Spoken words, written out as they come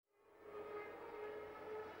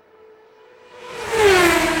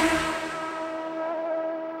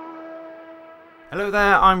Hello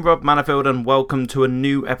there, I'm Rob Manifield and welcome to a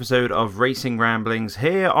new episode of Racing Ramblings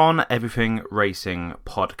here on Everything Racing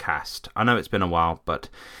Podcast. I know it's been a while, but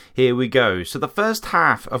here we go. So the first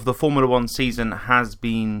half of the Formula One season has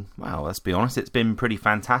been, well, let's be honest, it's been pretty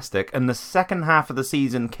fantastic. And the second half of the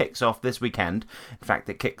season kicks off this weekend. In fact,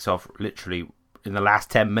 it kicks off literally in the last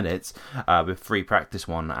 10 minutes with free practice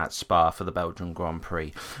one at Spa for the Belgian Grand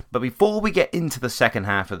Prix. But before we get into the second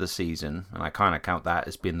half of the season, and I kind of count that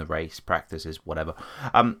as being the race, practices, whatever,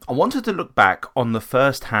 I wanted to look back on the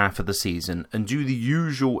first half of the season and do the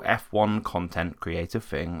usual F1 content creative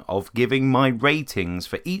thing of giving my ratings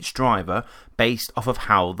for each driver based off of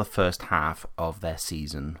how the first half of their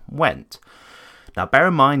season went. Now, bear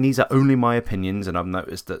in mind, these are only my opinions, and I've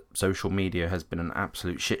noticed that social media has been an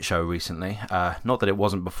absolute shit show recently. Not that it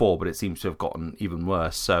wasn't before, but it seems to have gotten even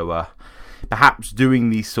worse. So, perhaps doing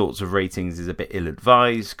these sorts of ratings is a bit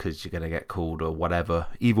ill-advised, because you're going to get called or whatever.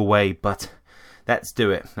 Either way, but let's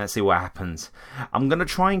do it. Let's see what happens. I'm going to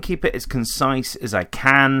try and keep it as concise as I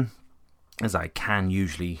can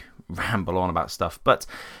usually ramble on about stuff, but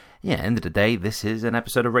yeah, end of the day, this is an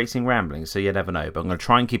episode of Racing Ramblings, so you never know. But I'm going to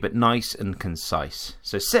try and keep it nice and concise.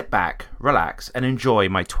 So sit back, relax, and enjoy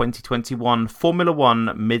my 2021 Formula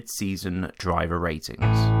One mid-season driver ratings.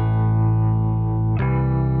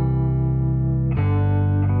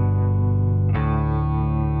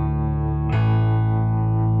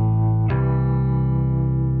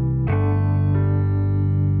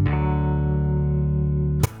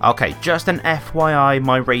 Okay, just an FYI,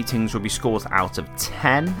 my ratings will be scores out of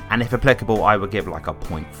 10, and if applicable, I will give like a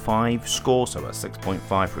 0.5 score, so a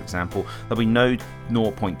 6.5 for example. There'll be no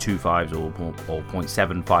 0.25s or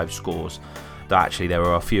 0.75 scores. Though actually, there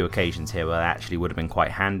are a few occasions here where that actually would have been quite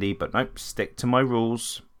handy, but nope, stick to my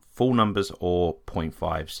rules, full numbers or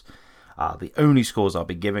 0.5s. The only scores I'll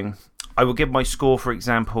be giving. I will give my score, for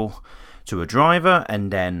example, to a driver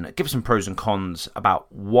and then give some pros and cons about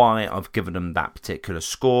why I've given them that particular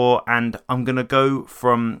score, and I'm going to go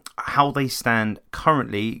from how they stand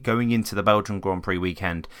currently going into the Belgian Grand Prix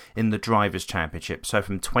weekend in the Drivers' Championship, so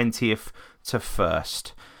from 20th to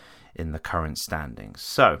 1st in the current standings.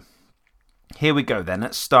 So here we go then.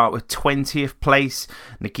 Let's start with 20th place,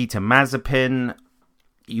 Nikita Mazepin.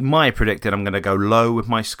 You might have predicted I'm going to go low with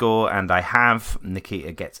my score, and I have.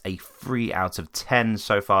 Nikita gets a 3 out of 10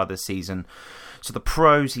 so far this season. So the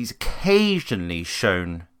pros, he's occasionally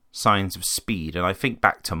shown signs of speed, and I think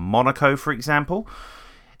back to Monaco, for example.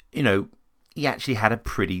 You know, he actually had a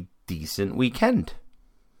pretty decent weekend.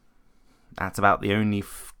 That's about the only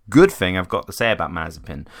good thing I've got to say about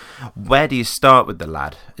Mazepin. Where do you start with the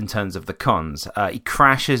lad in terms of the cons? He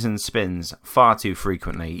crashes and spins far too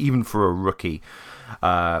frequently, even for a rookie.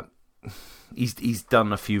 He's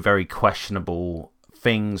done a few very questionable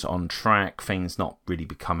things on track, things not really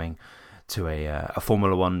becoming to a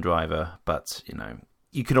Formula One driver. But you know,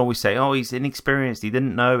 you can always say, "Oh, he's inexperienced, he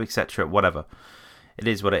didn't know, etc." Whatever, it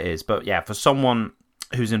is what it is. But yeah, for someone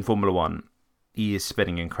who's in Formula One, he is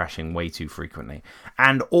spinning and crashing way too frequently.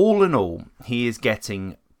 And all in all, he is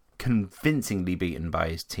getting convincingly beaten by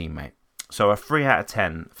his teammate. So a 3 out of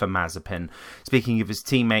 10 for Mazepin. Speaking of his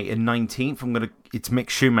teammate in 19th, it's Mick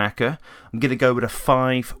Schumacher. I'm going to go with a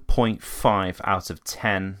 5.5 out of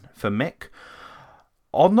 10 for Mick.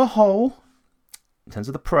 On the whole, in terms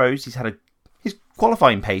of the pros, his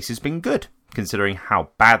qualifying pace has been good, considering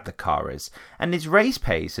how bad the car is. And his race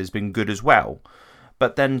pace has been good as well.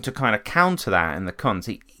 But then to kind of counter that in the cons,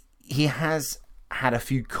 he has had a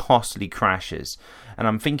few costly crashes. And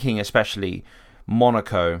I'm thinking especially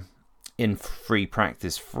Monaco in free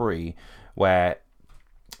practice 3, where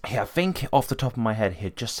I think off the top of my head he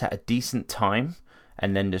had just set a decent time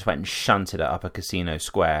and then just went and shunted it up a casino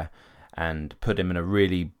square and put him in a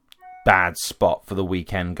really bad spot for the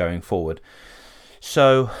weekend going forward.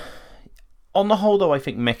 So on the whole though, I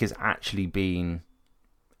think Mick has actually been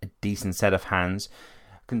a decent set of hands,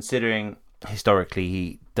 considering historically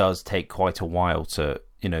he does take quite a while to,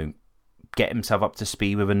 you know, get himself up to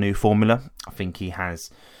speed with a new formula. I think he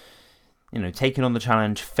has, you know, taken on the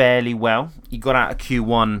challenge fairly well. He got out of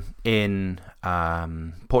Q1 in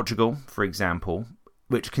Portugal, for example,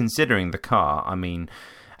 which, considering the car, I mean,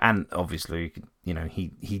 and obviously, you know,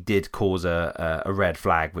 he did cause a red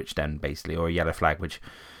flag, which then basically, or a yellow flag, which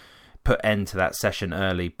put end to that session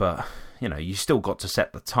early, but you know, you still got to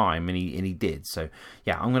set the time, and he did. So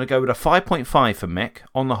yeah, I'm going to go with a 5.5 for Mick.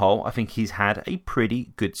 On the whole, I think he's had a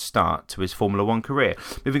pretty good start to his Formula One career.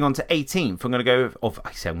 Moving on to 18th, and Antonio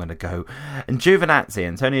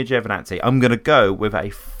Giovinazzi. I'm going to go with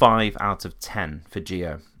a 5 out of 10 for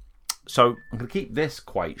Gio. So I'm going to keep this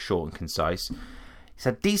quite short and concise. He's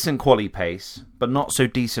had decent quali pace, but not so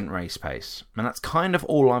decent race pace. And that's kind of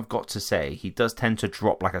all I've got to say. He does tend to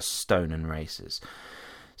drop like a stone in races.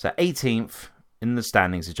 So 18th in the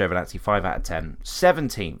standings is Giovinazzi, 5 out of 10.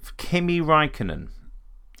 17th, Kimi Räikkönen.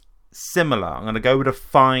 Similar. I'm going to go with a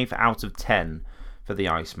 5 out of 10 for the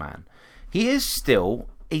Iceman. He is still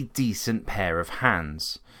a decent pair of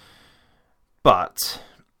hands. But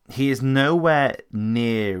he is nowhere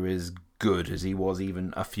near as good as he was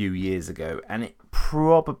even a few years ago, and it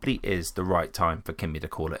probably is the right time for Kimi to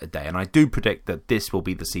call it a day. And I do predict that this will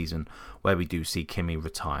be the season where we do see Kimi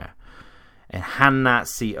retire and hand that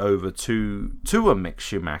seat over to a Mick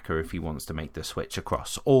Schumacher if he wants to make the switch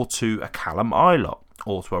across, or to a Callum Ilott,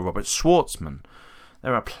 or to a Robert Schwartzman.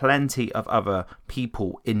 There are plenty of other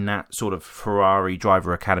people in that sort of Ferrari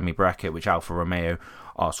Driver Academy bracket, which Alfa Romeo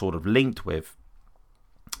are sort of linked with,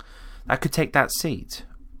 that could take that seat.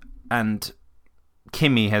 And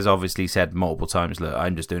Kimi has obviously said multiple times, look,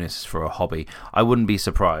 I'm just doing this for a hobby. I wouldn't be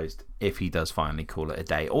surprised if he does finally call it a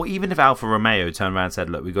day. Or even if Alfa Romeo turned around and said,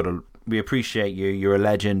 look, we appreciate you, you're a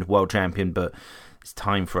legend, world champion, but it's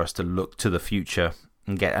time for us to look to the future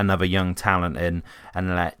and get another young talent in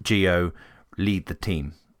and let Gio lead the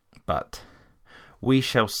team. But we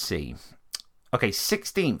shall see. Okay,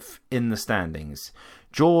 16th in the standings,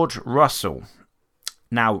 George Russell.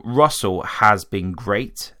 Now, Russell has been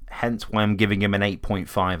great, hence why I'm giving him an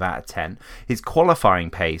 8.5 out of 10. His qualifying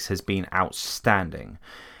pace has been outstanding.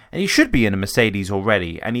 And he should be in a Mercedes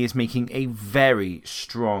already, and he is making a very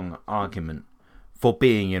strong argument for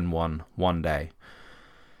being in one day.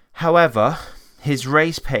 However, his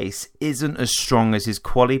race pace isn't as strong as his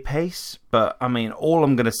quali pace, but I mean, all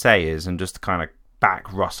I'm going to say is, and just to kind of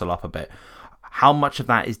back Russell up a bit, how much of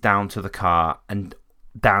that is down to the car and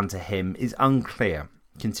down to him is unclear,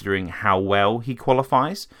 considering how well he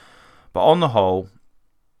qualifies. But on the whole,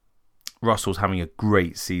 Russell's having a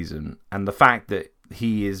great season, and the fact that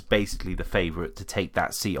he is basically the favourite to take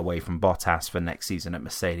that seat away from Bottas for next season at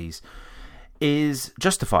Mercedes is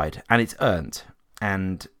justified, and it's earned,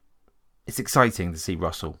 and it's exciting to see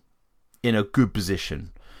Russell in a good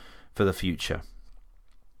position for the future.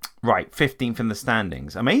 Right, 15th in the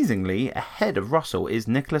standings. Amazingly, ahead of Russell is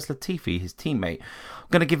Nicholas Latifi, his teammate. I'm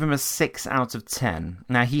going to give him a 6 out of 10.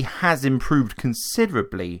 Now, he has improved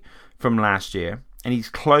considerably from last year, and he's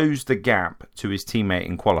closed the gap to his teammate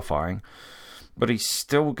in qualifying, but he's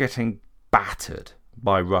still getting battered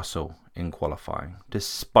by Russell in qualifying,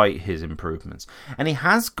 despite his improvements. And he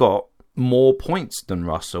has got more points than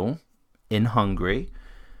Russell in Hungary,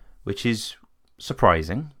 which is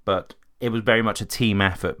surprising, but it was very much a team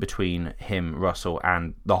effort between him, Russell,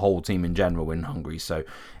 and the whole team in general in Hungary. So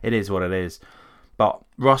it is what it is. But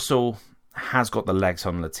Russell has got the legs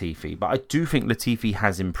on Latifi. But I do think Latifi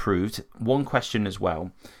has improved. One question as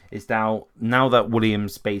well is now that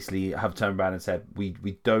Williams basically have turned around and said, we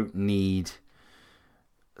don't need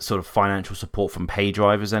sort of financial support from pay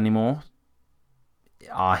drivers anymore.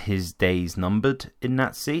 Are his days numbered in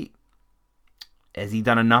that seat? Has he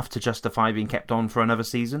done enough to justify being kept on for another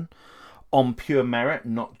season? On pure merit,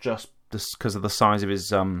 not just because of the size of his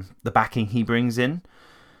the backing he brings in.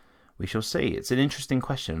 We shall see. It's an interesting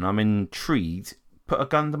question. I'm intrigued. Put a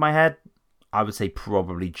gun to my head, I would say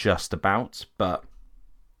probably just about. But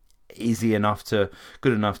is he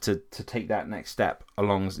good enough to take that next step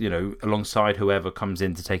alongside whoever comes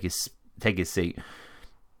in to take his seat?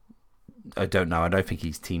 I don't know. I don't think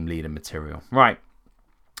he's team leader material. Right.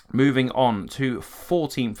 Moving on to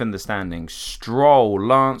 14th in the standings,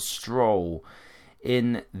 Lance Stroll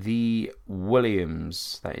in the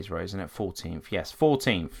Williams. That is right, isn't it? 14th. Yes,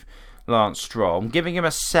 14th, Lance Stroll. I'm giving him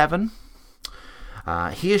a 7.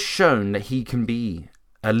 He has shown that he can be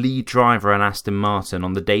a lead driver in Aston Martin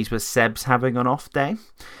on the days where Seb's having an off day.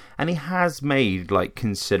 And he has made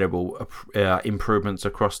considerable improvements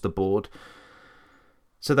across the board.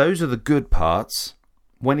 So those are the good parts.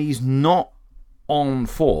 When he's not on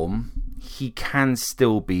form, he can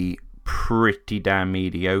still be pretty damn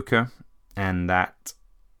mediocre, and that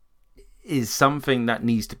is something that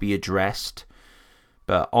needs to be addressed.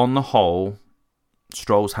 But on the whole,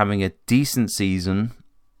 Stroll's having a decent season,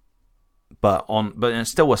 but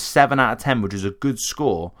it's still a 7 out of 10, which is a good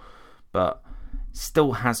score, but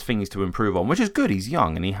still has things to improve on, which is good. He's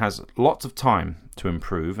young and he has lots of time to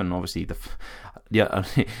improve, and obviously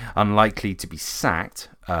unlikely to be sacked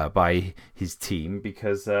by his team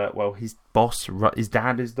because his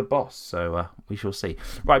dad is the boss. So we shall see.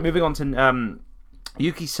 Right, moving on to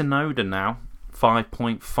Yuki Tsunoda now.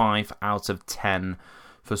 5.5 out of 10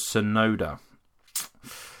 for Tsunoda.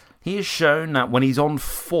 He has shown that when he's on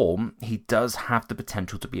form, he does have the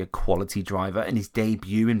potential to be a quality driver, and his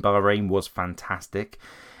debut in Bahrain was fantastic.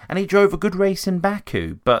 And he drove a good race in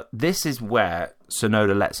Baku, but this is where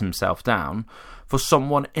Tsunoda lets himself down. For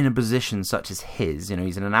someone in a position such as his,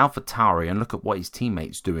 he's in an AlphaTauri, and look at what his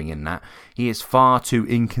teammates doing in that. He is far too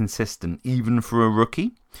inconsistent, even for a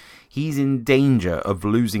rookie. He's in danger of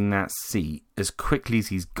losing that seat as quickly as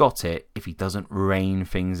he's got it if he doesn't rein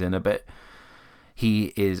things in a bit.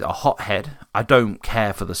 He is a hothead. I don't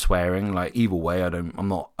care for the swearing. Like, either way, I'm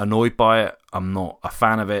not annoyed by it. I'm not a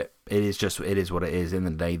fan of it. It is what it is. In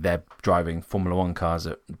the day, they're driving Formula One cars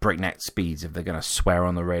at breakneck speeds. If they're going to swear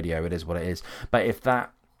on the radio, it is what it is. But if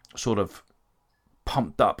that sort of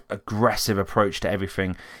pumped up, aggressive approach to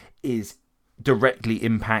everything is directly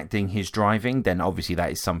impacting his driving, then obviously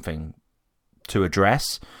that is something to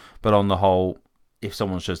address. But on the whole, if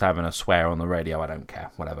someone's just having a swear on the radio, I don't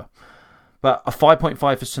care. Whatever. But a 5.5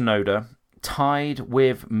 for Tsunoda, tied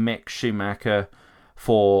with Mick Schumacher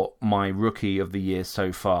for my rookie of the year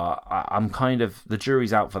so far. I'm kind of, the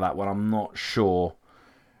jury's out for that one. I'm not sure,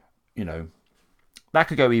 that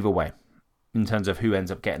could go either way in terms of who ends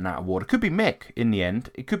up getting that award. It could be Mick in the end.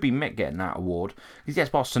 It could be Mick getting that award. Because yes,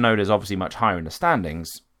 Boss Tsunoda is obviously much higher in the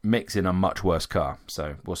standings. Mick's in a much worse car.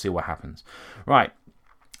 So we'll see what happens. Right.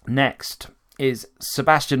 Next is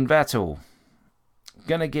Sebastian Vettel.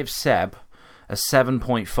 Gonna give Seb a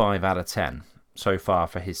 7.5 out of 10 so far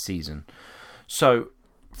for his season. So,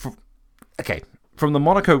 from the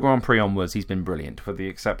Monaco Grand Prix onwards, he's been brilliant, for the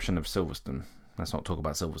exception of Silverstone. Let's not talk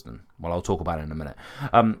about Silverstone. Well, I'll talk about it in a minute.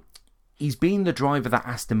 He's been the driver that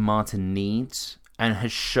Aston Martin needs and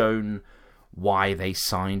has shown why they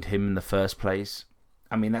signed him in the first place.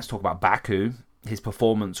 I mean, let's talk about Baku. His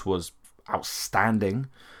performance was outstanding,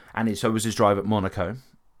 and so was his drive at Monaco.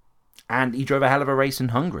 And he drove a hell of a race in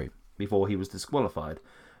Hungary before he was disqualified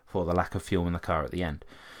for the lack of fuel in the car at the end.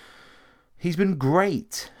 He's been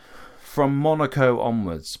great from Monaco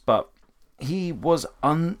onwards, but he was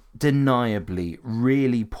undeniably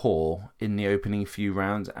really poor in the opening few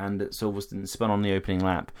rounds and at Silverstone, spun on the opening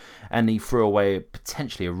lap, and he threw away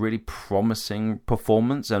potentially a really promising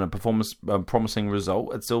performance and a promising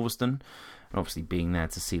result at Silverstone. And obviously being there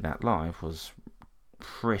to see that live was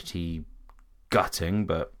pretty gutting,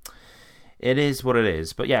 but it is what it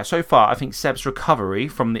is. But yeah, so far I think Seb's recovery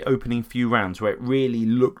from the opening few rounds, where it really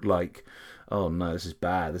looked like, oh no, this is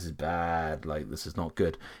bad, like this is not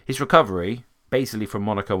good. His recovery, basically from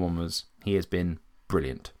Monaco onwards, he has been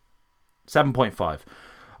brilliant. 7.5.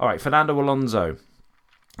 Alright, Fernando Alonso.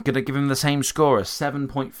 Gonna give him the same score, a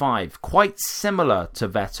 7.5. Quite similar to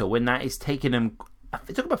Vettel, in that it's taken him,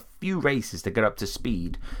 it took him a few races to get up to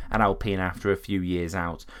speed at Alpine after a few years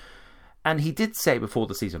out. And he did say before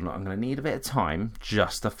the season, look, I'm going to need a bit of time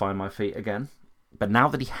just to find my feet again. But now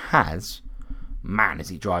that he has, man, is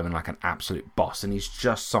he driving like an absolute boss. And he's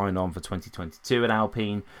just signed on for 2022 at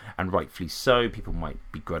Alpine, and rightfully so. People might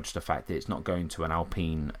begrudge the fact that it's not going to an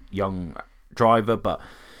Alpine young driver, but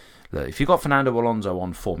look, if you've got Fernando Alonso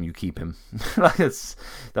on form, you keep him. Like, it's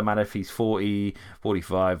no matter if he's 40,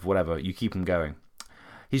 45, whatever, you keep him going.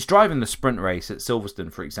 His driving the sprint race at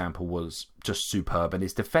Silverstone, for example, was just superb, and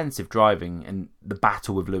his defensive driving in the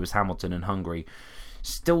battle with Lewis Hamilton in Hungary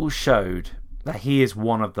still showed that he is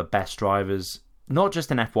one of the best drivers, not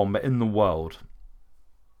just in F1, but in the world.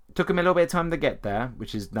 It took him a little bit of time to get there,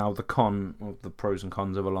 which is now the pros and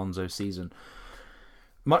cons of Alonso's season.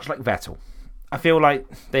 Much like Vettel. I feel like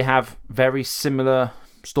they have very similar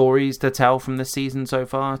stories to tell from this season so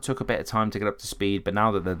far. It took a bit of time to get up to speed, but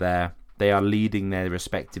now that they're there, they are leading their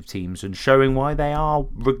respective teams and showing why they are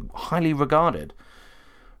highly regarded.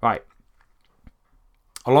 Right.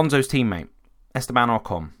 Alonso's teammate, Esteban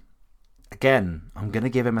Ocon. Again, I'm going to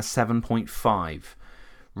give him a 7.5.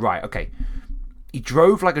 Right, okay. He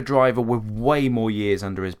drove like a driver with way more years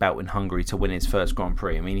under his belt in Hungary to win his first Grand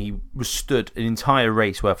Prix. I mean, he withstood an entire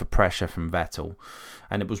race worth of pressure from Vettel,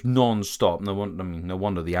 and it was non-stop. No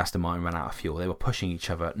wonder the Aston Martin ran out of fuel. They were pushing each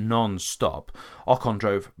other non-stop. Ocon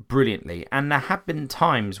drove brilliantly, and there have been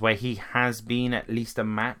times where he has been at least a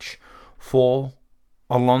match for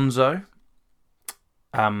Alonso.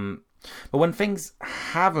 But when things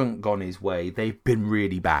haven't gone his way, they've been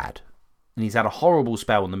really bad. And he's had a horrible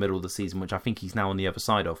spell in the middle of the season, which I think he's now on the other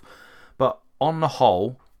side of. But on the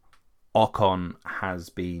whole, Ocon has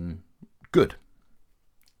been good.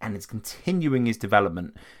 And is continuing his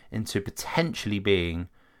development into potentially being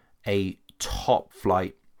a top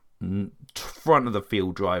flight, front of the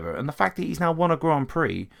field driver. And the fact that he's now won a Grand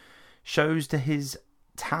Prix shows to his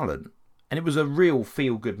talent. And it was a real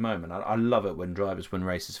feel-good moment. I love it when drivers win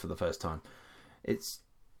races for the first time. It's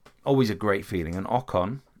always a great feeling. And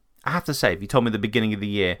Ocon I have to say, if you told me at the beginning of the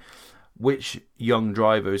year which young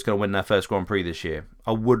driver is going to win their first Grand Prix this year,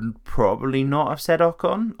 I would probably not have said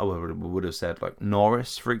Ocon. I would have said like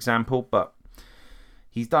Norris, for example, but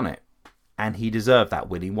he's done it. And he deserved that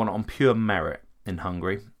win. He won it on pure merit in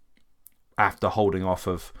Hungary after holding off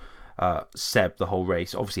of Seb the whole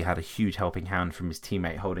race. Obviously had a huge helping hand from his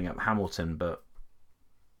teammate holding up Hamilton, but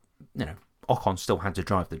Ocon still had to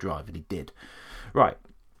drive the drive, and he did. Right.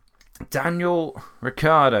 Daniel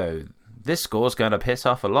Ricciardo. This score's going to piss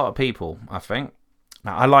off a lot of people, I think.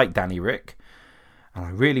 Now, I like Danny Ric, and I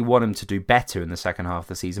really want him to do better in the second half of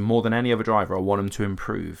the season. More than any other driver, I want him to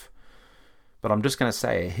improve. But I'm just going to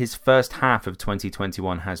say, his first half of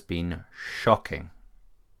 2021 has been shocking.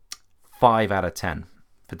 5 out of 10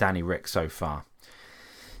 for Danny Ric so far.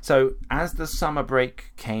 So, as the summer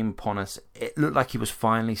break came upon us, it looked like he was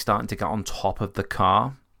finally starting to get on top of the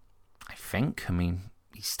car. I think. I mean,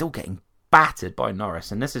 he's still getting battered by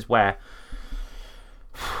Norris. And this is where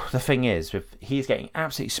the thing is, he's getting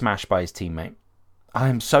absolutely smashed by his teammate. I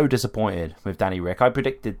am so disappointed with Danny Ric. I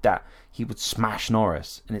predicted that he would smash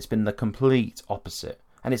Norris, and it's been the complete opposite.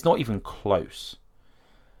 And it's not even close.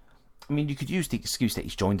 I mean, you could use the excuse that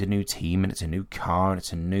he's joined a new team, and it's a new car, and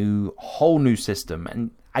it's a whole new system.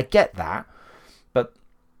 And I get that, but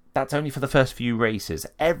that's only for the first few races.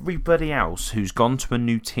 Everybody else who's gone to a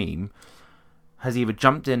new team has either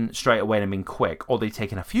jumped in straight away and been quick, or they've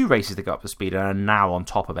taken a few races to get up to speed and are now on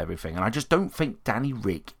top of everything. And I just don't think Danny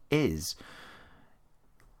Ric is.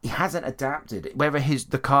 He hasn't adapted. Whether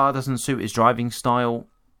the car doesn't suit his driving style,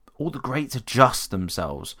 all the greats adjust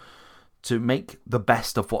themselves to make the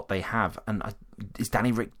best of what they have. And is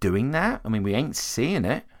Danny Ric doing that? I mean, we ain't seeing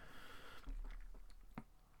it.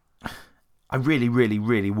 I really, really,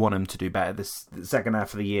 really want him to do better the second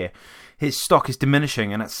half of the year. His stock is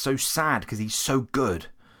diminishing, and that's so sad because he's so good.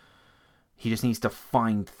 He just needs to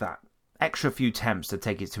find that extra few attempts to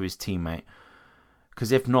take it to his teammate.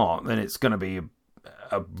 Because if not, then it's going to be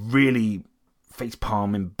a really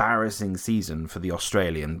facepalm embarrassing season for the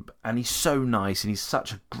Australian. And he's so nice, and he's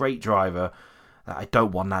such a great driver that I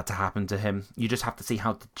don't want that to happen to him. You just have to see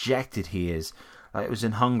how dejected he is. Like, it was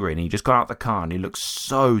in Hungary, and he just got out of the car, and he looked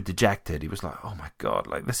so dejected. He was like, oh my God,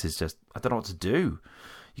 like, this is just, I don't know what to do.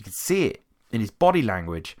 You could see it in his body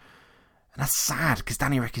language. And that's sad, because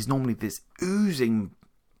Danny Ric is normally this oozing,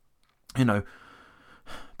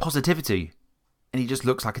 positivity. And he just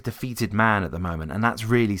looks like a defeated man at the moment. And that's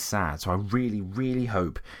really sad. So I really, really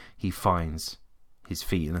hope he finds his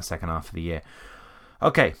feet in the second half of the year.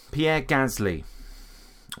 Okay, Pierre Gasly.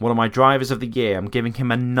 One of my drivers of the year. I'm giving him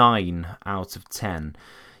a 9 out of 10.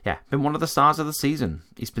 Yeah, been one of the stars of the season.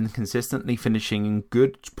 He's been consistently finishing in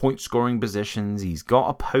good point-scoring positions. He's got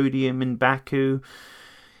a podium in Baku.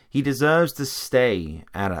 He deserves to stay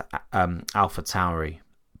at AlphaTauri.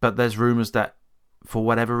 But there's rumours that for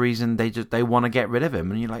whatever reason they want to get rid of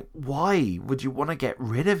him. And you're like, why would you want to get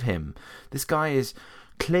rid of him? This guy is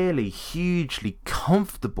clearly hugely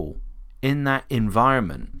comfortable in that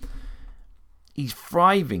environment. He's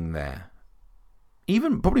thriving there.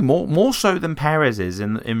 Even probably more so than Perez is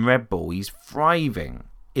in Red Bull. He's thriving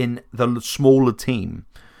in the smaller team.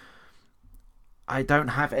 I don't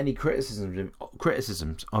have any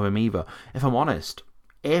criticisms of him either. If I'm honest,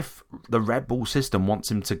 if the Red Bull system wants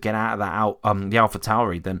him to get out of the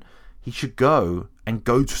AlphaTauri, then he should go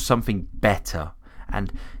to something better.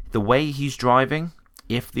 And the way he's driving,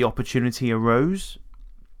 if the opportunity arose,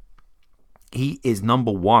 he is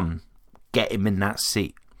number one. Get him in that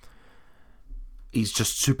seat. He's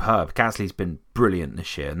just superb. Gasly's been brilliant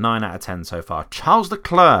this year. 9 out of 10 so far. Charles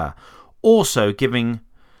Leclerc also giving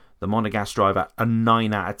the Monegasque driver a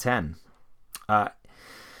 9 out of 10.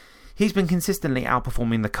 He's been consistently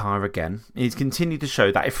outperforming the car again. He's continued to show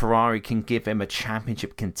that if Ferrari can give him a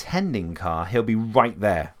championship contending car, he'll be right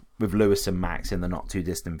there with Lewis and Max in the not too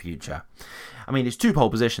distant future. I mean, his 2 pole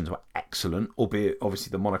positions were excellent, albeit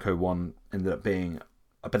obviously the Monaco one ended up being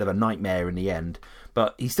a bit of a nightmare in the end,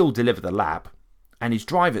 but he still delivered the lap. And his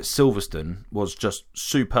drive at Silverstone was just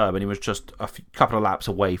superb, and he was just a couple of laps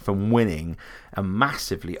away from winning a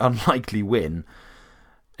massively unlikely win.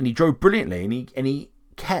 And he drove brilliantly, and he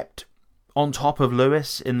kept on top of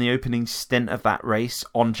Lewis in the opening stint of that race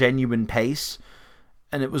on genuine pace,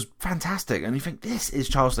 and it was fantastic. And you think, this is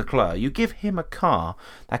Charles Leclerc. You give him a car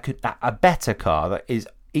a better car that is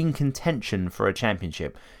in contention for a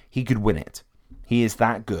championship, he could win it. He is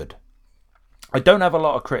that good. I don't have a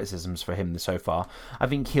lot of criticisms for him so far. I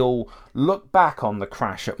think he'll look back on the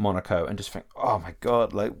crash at Monaco and just think, oh my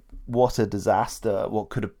God, like, what a disaster. What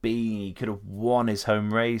could have been? He could have won his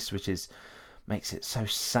home race, which makes it so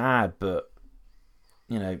sad. But,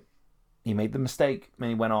 He made the mistake, and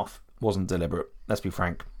he went off. Wasn't deliberate. Let's be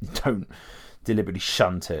frank. Don't deliberately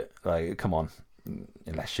shunt it. Like, come on.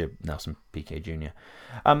 Unless you're Nelson Piquet Jr.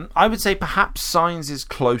 I would say perhaps Sainz is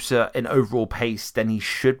closer in overall pace than he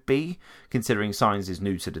should be, considering Sainz is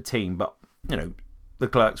new to the team. But,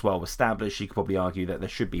 Leclerc's well established. You could probably argue that there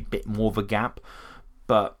should be a bit more of a gap.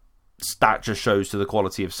 But that just shows to the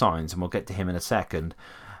quality of Sainz, and we'll get to him in a second.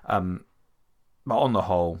 But on the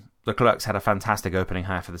whole, Leclerc's had a fantastic opening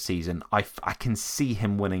half of the season. I can see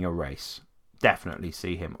him winning a race. Definitely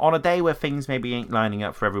see him. On a day where things maybe ain't lining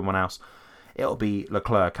up for everyone else, it'll be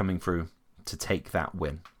Leclerc coming through to take that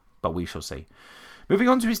win. But we shall see. Moving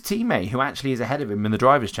on to his teammate, who actually is ahead of him in the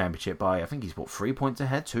Drivers' Championship by, I think he's 3 points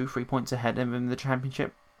ahead, 3 points ahead of him in the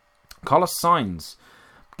championship. Carlos Sainz,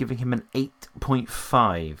 giving him an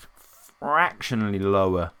 8.5, fractionally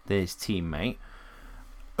lower than his teammate.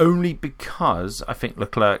 Only because I think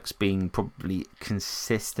Leclerc's been probably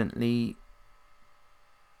consistently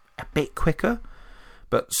a bit quicker.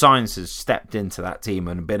 But Sainz has stepped into that team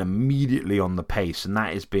and been immediately on the pace. And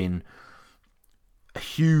that has been a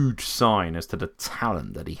huge sign as to the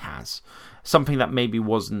talent that he has. Something that maybe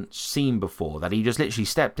wasn't seen before. That he just literally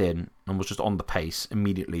stepped in and was just on the pace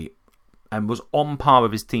immediately. And was on par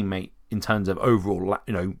with his teammate in terms of overall,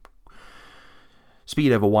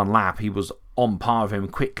 speed over one lap. He was on par with him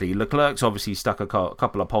quickly. Leclerc's obviously stuck a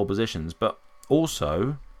couple of pole positions. But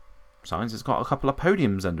also, Sainz has got a couple of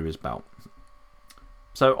podiums under his belt.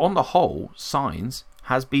 So on the whole, Sainz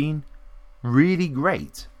has been really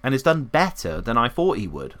great and has done better than I thought he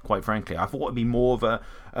would, quite frankly. I thought it would be more of a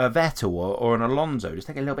Vettel or an Alonso, just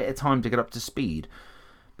take a little bit of time to get up to speed.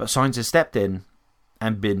 But Sainz has stepped in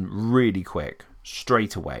and been really quick,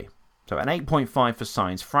 straight away. So an 8.5 for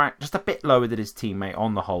Sainz, just a bit lower than his teammate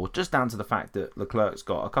on the whole, just down to the fact that Leclerc's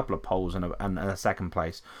got a couple of poles and a second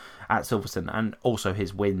place at Silverstone, and also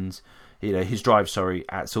his wins, his drive,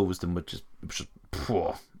 at Silverstone was just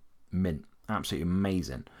mint, absolutely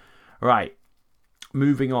amazing. Right,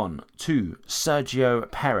 moving on to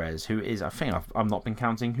Sergio Perez, who is, I think I've not been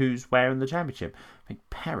counting who's where in the championship. I think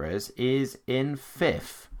Perez is in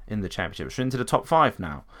 5th in the championship, so into the top 5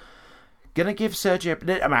 now. Gonna give Sergio,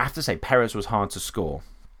 I have to say Perez was hard to score.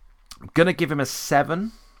 I'm gonna give him a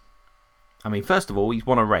 7. I mean, first of all, he's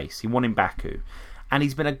won a race. He won in Baku, and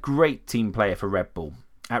he's been a great team player for Red Bull.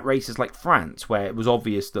 At races like France, where it was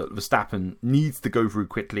obvious that Verstappen needs to go through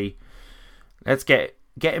quickly, let's get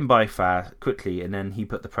him by far quickly, and then he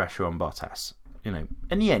put the pressure on Bottas. In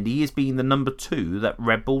the end, he has been the number 2 that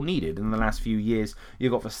Red Bull needed in the last few years.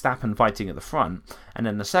 You've got Verstappen fighting at the front, and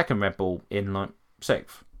then the second Red Bull in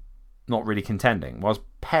 6th, not really contending. Whilst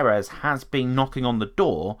Perez has been knocking on the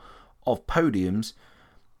door of podiums,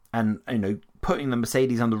 and putting the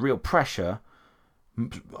Mercedes under real pressure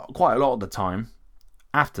quite a lot of the time.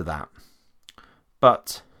 After that.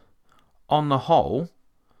 But on the whole,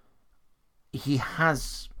 he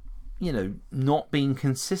has, not been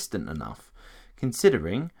consistent enough.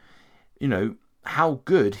 Considering, how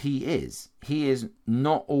good he is. He is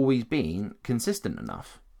not always been consistent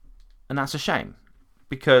enough. And that's a shame.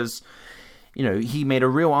 Because, he made a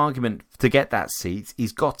real argument to get that seat.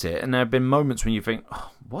 He's got it. And there have been moments when you think,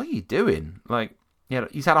 what are you doing?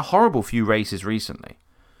 He's had a horrible few races recently.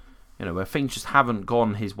 Where things just haven't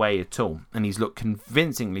gone his way at all. And he's looked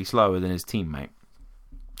convincingly slower than his teammate.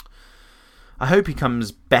 I hope he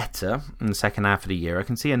comes better in the second half of the year. I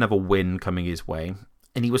can see another win coming his way.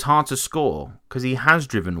 And he was hard to score because he has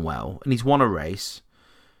driven well and he's won a race.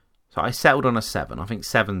 So I settled on a 7. I think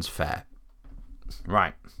 7's fair.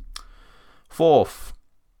 Right. 4th,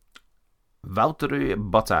 Valtteri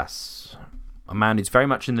Bottas. A man who's very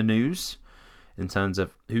much in the news in terms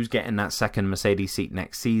of who's getting that second Mercedes seat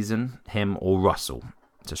next season, him or Russell.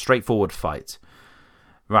 It's a straightforward fight.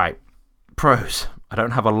 Right, pros. I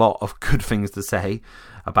don't have a lot of good things to say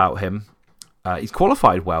about him. He's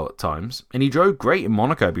qualified well at times, and he drove great in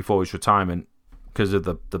Monaco before his retirement because of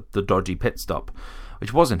the dodgy pit stop,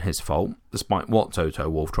 which wasn't his fault, despite what Toto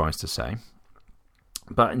Wolff tries to say.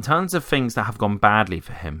 But in terms of things that have gone badly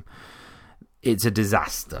for him, it's a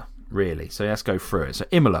disaster, really. So let's go through it. So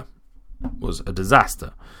Imola was a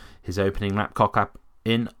disaster. His opening lap cock-up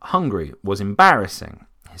in Hungary was embarrassing.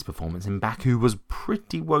 His performance in Baku was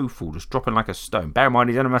pretty woeful, just dropping like a stone. Bear in mind,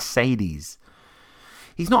 he's in a Mercedes.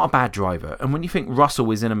 He's not a bad driver. And when you think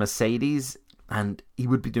Russell is in a Mercedes, and he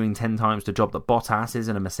would be doing 10 times the job that Bottas is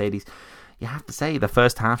in a Mercedes, you have to say the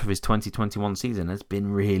first half of his 2021 season has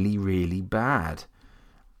been really, really bad.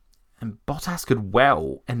 And Bottas could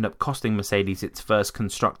well end up costing Mercedes its first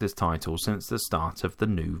Constructors' title since the start of the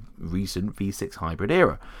new recent V6 hybrid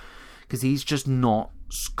era. Because he's just not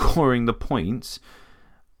scoring the points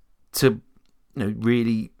to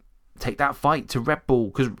really take that fight to Red Bull,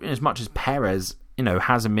 because as much as Perez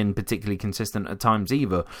hasn't been particularly consistent at times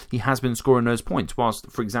either, he has been scoring those points,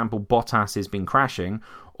 whilst, for example, Bottas has been crashing,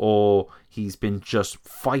 or he's been just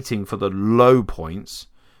fighting for the low points.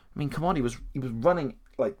 I mean, come on, he was running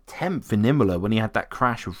like 10th in Imola when he had that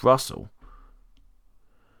crash with Russell,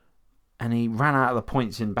 and he ran out of the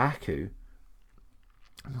points in Baku.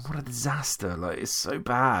 I mean, what a disaster. Like, it's so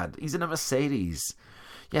bad. He's in a Mercedes.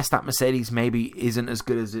 Yes, that Mercedes maybe isn't as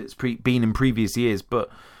good as it's been in previous years,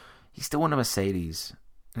 but he's still in a Mercedes,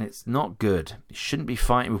 and it's not good. You shouldn't be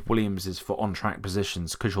fighting with Williamses for on-track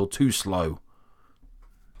positions because you're too slow.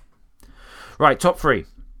 Right, top 3.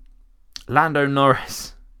 Lando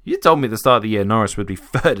Norris. You told me at the start of the year Norris would be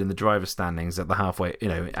 3rd in the driver's standings at the halfway,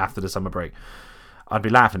 after the summer break. I'd be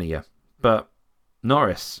laughing at you. But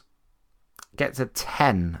Norris gets a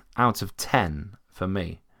 10 out of 10 for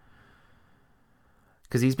me,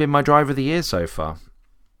 because he's been my driver of the year so far.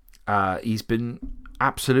 He's been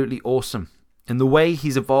absolutely awesome. And the way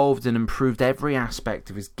he's evolved and improved every aspect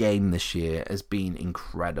of his game this year has been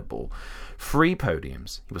incredible. 3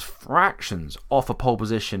 podiums. He was fractions off a pole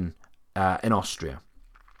position in Austria.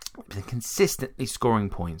 He's been consistently scoring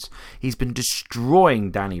points. He's been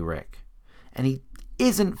destroying Danny Rick. And he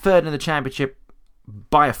isn't 3rd in the championship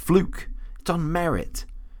by a fluke. It's on merit.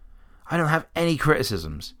 I don't have any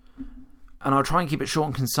criticisms. And I'll try and keep it short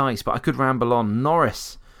and concise, but I could ramble on.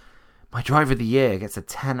 Norris, my driver of the year, gets a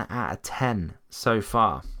 10 out of 10 so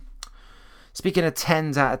far. Speaking of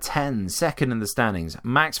 10s out of 10, 2nd in the standings,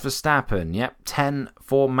 Max Verstappen. Yep, 10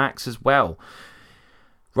 for Max as well.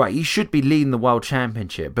 Right, he should be leading the World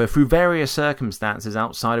Championship, but through various circumstances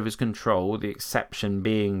outside of his control, the exception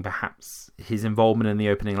being perhaps his involvement in the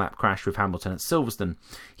opening lap crash with Hamilton at Silverstone,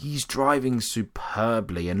 he's driving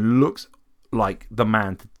superbly and looks like the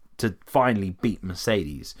man to finally beat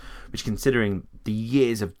Mercedes, which, considering the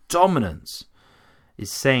years of dominance, is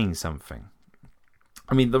saying something.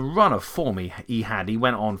 I mean, the run of form he had, he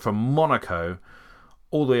went on from Monaco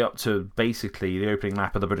all the way up to basically the opening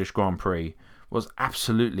lap of the British Grand Prix, was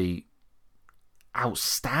absolutely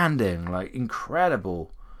outstanding, like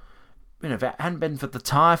incredible. If it hadn't been for the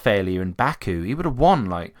tyre failure in Baku, he would have won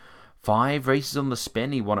like 5 races on the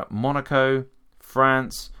spin. He won at Monaco,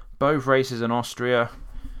 France, both races in Austria,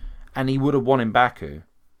 and he would have won in Baku.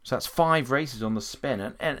 So that's 5 races on the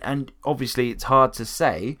spin. And obviously it's hard to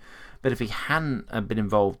say, but if he hadn't been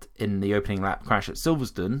involved in the opening lap crash at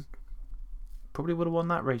Silverstone, probably would have won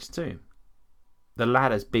that race too. The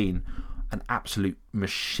lad has been an absolute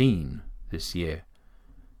machine this year,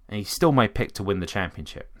 and he's still my pick to win the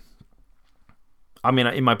championship. I mean,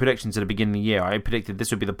 in my predictions at the beginning of the year, I predicted this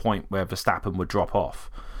would be the point where Verstappen would drop off,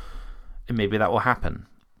 and maybe that will happen.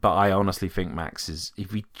 But I honestly think Max is,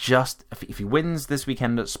 if he wins this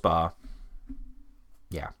weekend at Spa,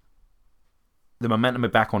 yeah, the momentum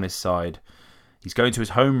is back on his side. He's going to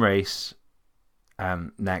his home race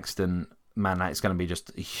next, and man, that's going to be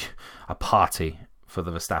just a party for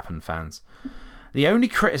the Verstappen fans. The only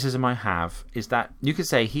criticism I have is that you could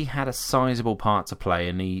say he had a sizable part to play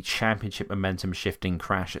in the championship momentum shifting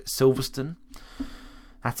crash at Silverstone.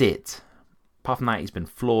 That's it. Apart from that, he's been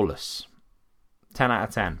flawless. 10 out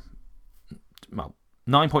of 10. Well,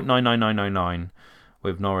 9.99999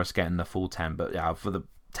 with Norris getting the full 10, but yeah, for the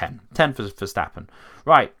 10. 10 for Verstappen.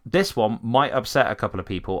 Right, this one might upset a couple of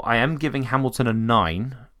people. I am giving Hamilton a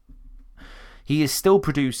 9. He is still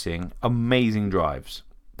producing amazing drives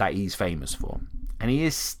that he's famous for. And he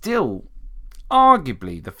is still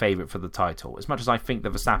arguably the favourite for the title. As much as I think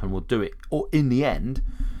that Verstappen will do it, or in the end,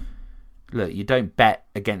 look, you don't bet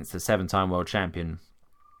against the 7-time world champion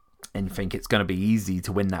and think it's going to be easy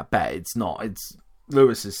to win that bet. It's not.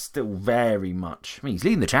 Lewis is still very much, I mean, he's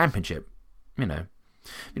leading the championship. If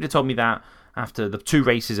you'd have told me that after the 2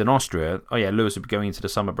 races in Austria, oh yeah, Lewis would be going into the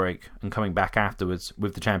summer break and coming back afterwards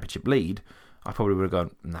with the championship lead, I probably would have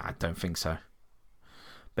gone, nah, I don't think so.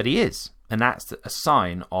 But he is, and that's a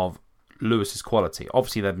sign of Lewis's quality.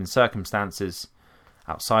 Obviously, there have been circumstances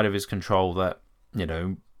outside of his control that,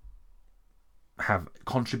 have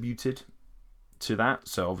contributed to that.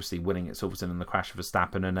 So obviously winning at Silverstone and the crash of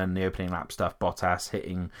Verstappen, and then the opening lap stuff, Bottas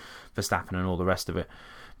hitting Verstappen and all the rest of it.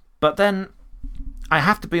 But then I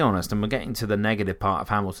have to be honest, and we're getting to the negative part of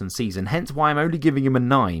Hamilton's season, hence why I'm only giving him a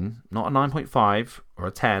 9, not a 9.5 or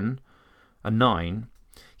a 10, a 9.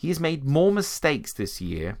 He has made more mistakes this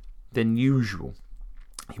year than usual.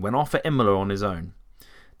 He went off at Imola on his own.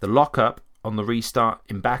 The lock-up on the restart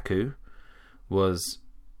in Baku was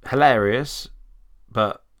hilarious,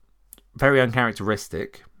 but very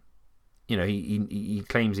uncharacteristic. He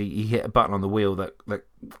claims he hit a button on the wheel that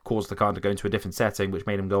caused the car to go into a different setting, which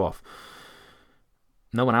made him go off.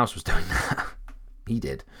 No one else was doing that. He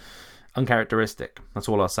did. Uncharacteristic. That's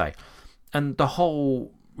all I'll say. And the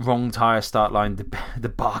whole wrong tyre start line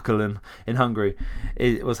debacle in Hungary,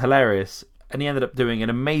 it was hilarious. And he ended up doing an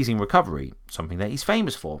amazing recovery, something that he's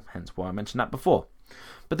famous for, hence why I mentioned that before.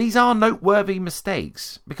 But these are noteworthy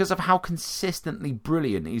mistakes because of how consistently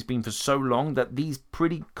brilliant he's been for so long, that these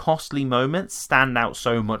pretty costly moments stand out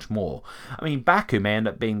so much more. I mean, Baku may end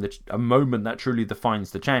up being a moment that truly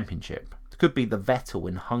defines the championship. It could be the Vettel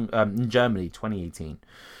in Germany 2018.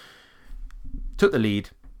 Took the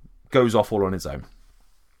lead, goes off all on his own.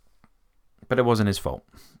 But it wasn't his fault,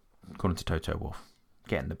 according to Toto Wolff.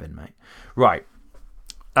 Get in the bin, mate. Right,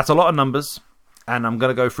 that's a lot of numbers. And I'm going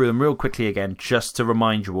to go through them real quickly again, just to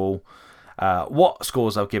remind you all what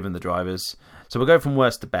scores I've given the drivers. So we'll go from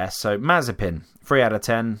worst to best. So Mazepin, 3 out of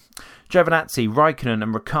 10. Giovinazzi, Raikkonen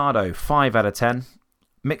and Ricciardo, 5 out of 10.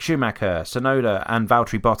 Mick Schumacher, Tsunoda and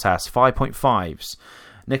Valtteri Bottas, 5.5s.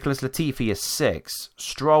 Nicholas Latifi is 6.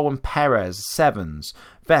 Stroll and Perez, 7s.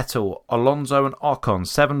 Vettel, Alonso and Ocon,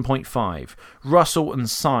 7.5. Russell and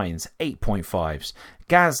Sainz, 8.5s.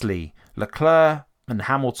 Gasly, Leclerc and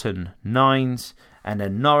Hamilton, 9s, and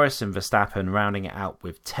then Norris and Verstappen rounding it out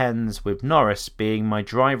with 10s, with Norris being my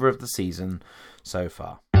driver of the season so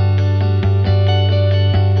far.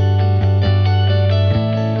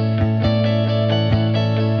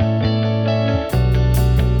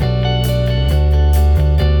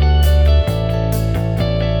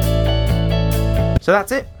 So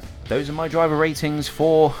that's it. Those are my driver ratings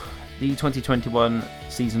for the 2021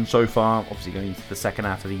 season so far, obviously going into the second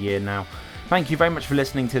half of the year now. Thank you very much for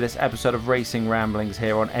listening to this episode of Racing Ramblings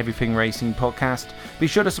here on Everything Racing Podcast. Be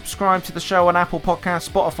sure to subscribe to the show on Apple Podcasts,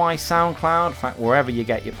 Spotify, SoundCloud, in fact, wherever you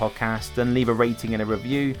get your podcast, and leave a rating and a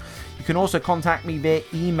review. You can also contact me via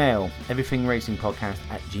email,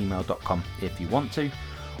 everythingracingpodcast@gmail.com if you want to.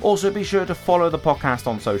 Also, be sure to follow the podcast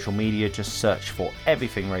on social media. Just search for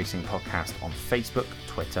Everything Racing Podcast on Facebook,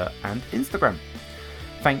 Twitter, and Instagram.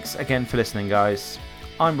 Thanks again for listening, guys.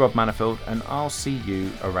 I'm Rob Manifield, and I'll see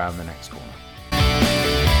you around the next corner.